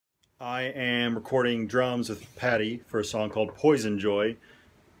I am recording drums with Patty for a song called Poison Joy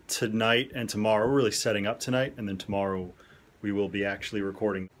tonight and tomorrow. We're really setting up tonight, and then tomorrow we will be actually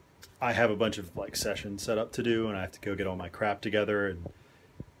recording. I have a bunch of sessions set up to do, and I have to go get all my crap together and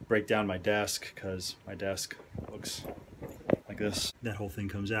break down my desk because my desk looks like this. That whole thing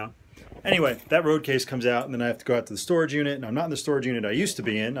comes out. Anyway, that road case comes out, and then I have to go out to the storage unit, and I'm not in the storage unit I used to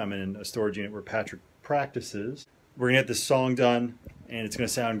be in. I'm in a storage unit where Patrick practices. We're gonna get this song done, and it's gonna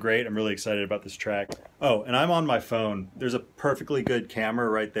sound great. I'm really excited about this track. Oh, and I'm on my phone. There's a perfectly good camera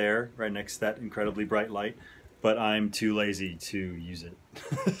right there, right next to that incredibly bright light, but I'm too lazy to use it.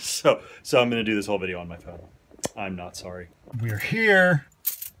 so I'm gonna do this whole video on my phone. I'm not sorry. We're here.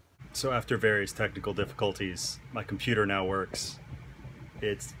 So after various technical difficulties, my computer now works.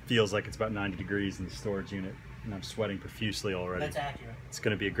 It feels like it's about 90 degrees in the storage unit, and I'm sweating profusely already. That's accurate. It's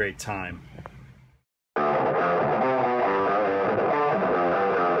gonna be a great time.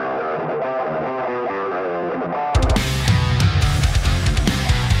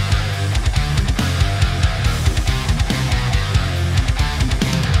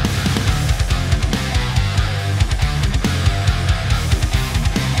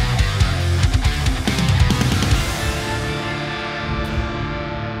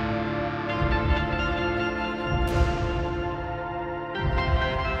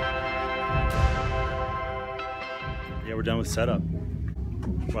 Yeah, we're done with setup.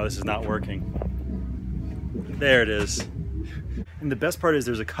 Wow, this is not working. There it is. And the best part is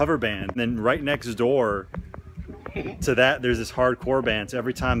there's a cover band, and then right next door to that there's this hardcore band. So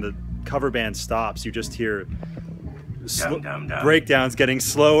every time the cover band stops, you just hear breakdowns getting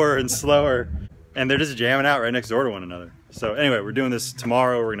slower and slower. And they're just jamming out right next door to one another. So anyway, we're doing this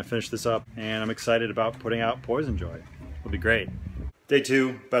tomorrow. We're gonna finish this up, and I'm excited about putting out Poison Joy. It'll be great. Day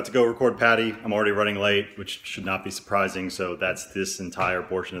 2, about to go record Patty. I'm already running late, which should not be surprising, so that's this entire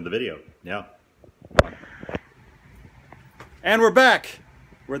portion of the video. Yeah. And we're back!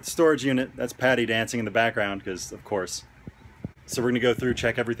 We're at the storage unit. That's Patty dancing in the background, because of course. So we're gonna go through,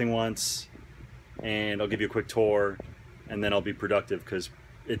 check everything once, and I'll give you a quick tour, and then I'll be productive, because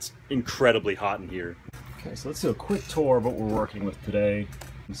it's incredibly hot in here. Okay, so let's do a quick tour of what we're working with today.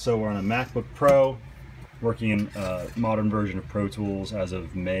 And so we're on a MacBook Pro, working in a modern version of Pro Tools as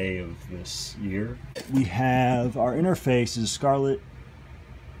of May of this year. We have our interface is Scarlett,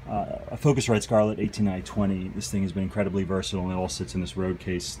 a Focusrite Scarlett 18920. This thing has been incredibly versatile, and it all sits in this road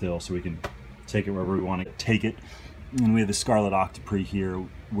case still, so we can take it wherever we want to take it. And we have the Scarlett Octopre here,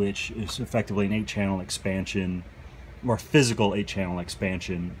 which is effectively an 8-channel expansion, or physical 8-channel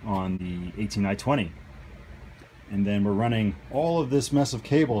expansion on the 18920. And then we're running all of this mess of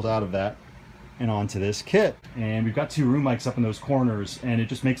cables out of that and onto this kit. And we've got 2 room mics up in those corners, and it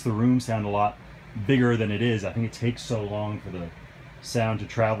just makes the room sound a lot bigger than it is. I think it takes so long for the sound to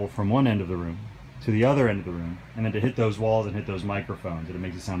travel from one end of the room to the other end of the room, and then to hit those walls and hit those microphones, and it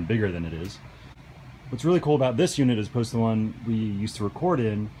makes it sound bigger than it is. What's really cool about this unit as opposed to the one we used to record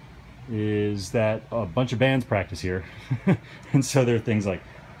in is that a bunch of bands practice here. And so there are things like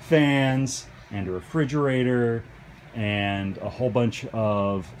fans and a refrigerator and a whole bunch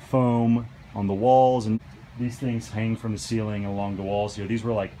of foam on the walls, and these things hang from the ceiling along the walls here. These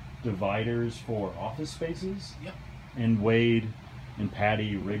were like dividers for office spaces. Yep. And Wade and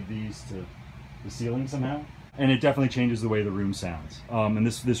Patty rigged these to the ceiling somehow, and it definitely changes the way the room sounds. And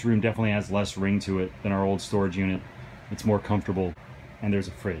this room definitely has less ring to it than our old storage unit. It's more comfortable, and there's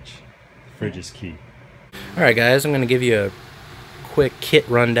a fridge. The fridge is key. All right, guys, I'm going to give you a quick kit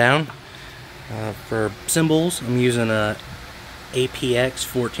rundown. For cymbals, I'm using a APX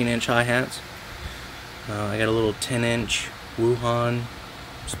 14-inch hi-hats. I got a little 10-inch Wuhan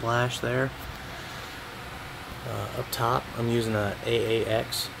splash there. Up top, I'm using a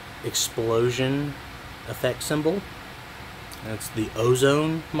AAX explosion effect cymbal. That's the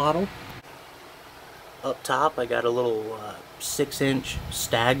Ozone model. Up top, I got a little 6-inch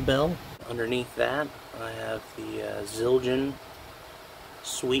stag bell. Underneath that, I have the Zildjian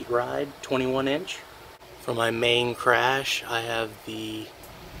Sweet Ride 21-inch. For my main crash, I have the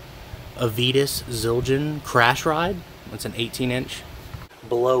Avitas Zildjian Crash Ride. That's an 18-inch.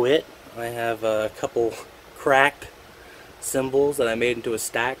 Below it, I have a couple cracked cymbals that I made into a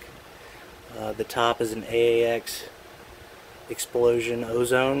stack. The top is an AAX Explosion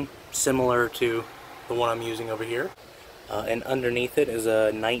Ozone, similar to the one I'm using over here. And underneath it is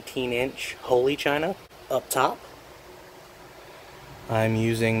a 19-inch Holy China. Up top, I'm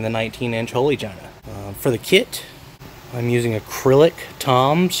using the 19-inch Holy China. For the kit, I'm using acrylic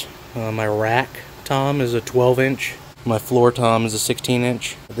toms. My rack tom is a 12-inch. My floor tom is a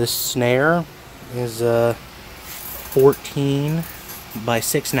 16-inch. This snare is a 14 by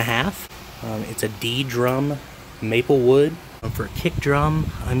 6.5. It's a D drum maple wood. For kick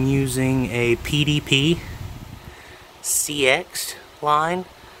drum, I'm using a PDP CX line.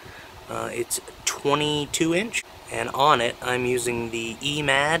 It's 22 inch, and on it I'm using the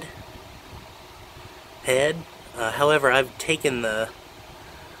EMAD head. However, I've taken the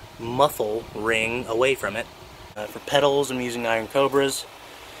muffle ring away from it. For pedals, I'm using Iron Cobras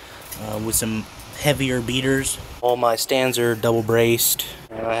with some heavier beaters. All my stands are double braced,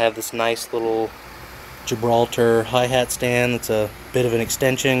 and I have this nice little Gibraltar hi-hat stand that's a bit of an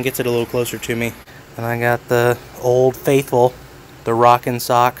extension, gets it a little closer to me. And I got the old faithful, the Rock and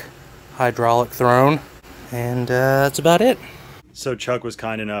Sock hydraulic throne, and that's about it. So Chuck was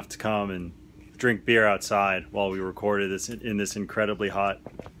kind enough to come and drink beer outside while we recorded this in this incredibly hot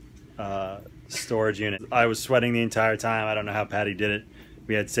storage unit. I was sweating the entire time. I don't know how Patty did it.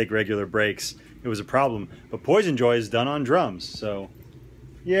 We had to take regular breaks. It was a problem, but Poison Joy is done on drums, so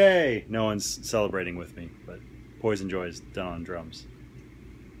yay! No one's celebrating with me, but Poison Joy is done on drums.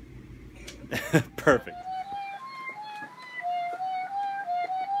 Perfect.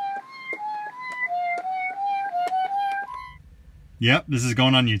 Yep, this is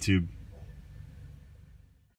going on YouTube.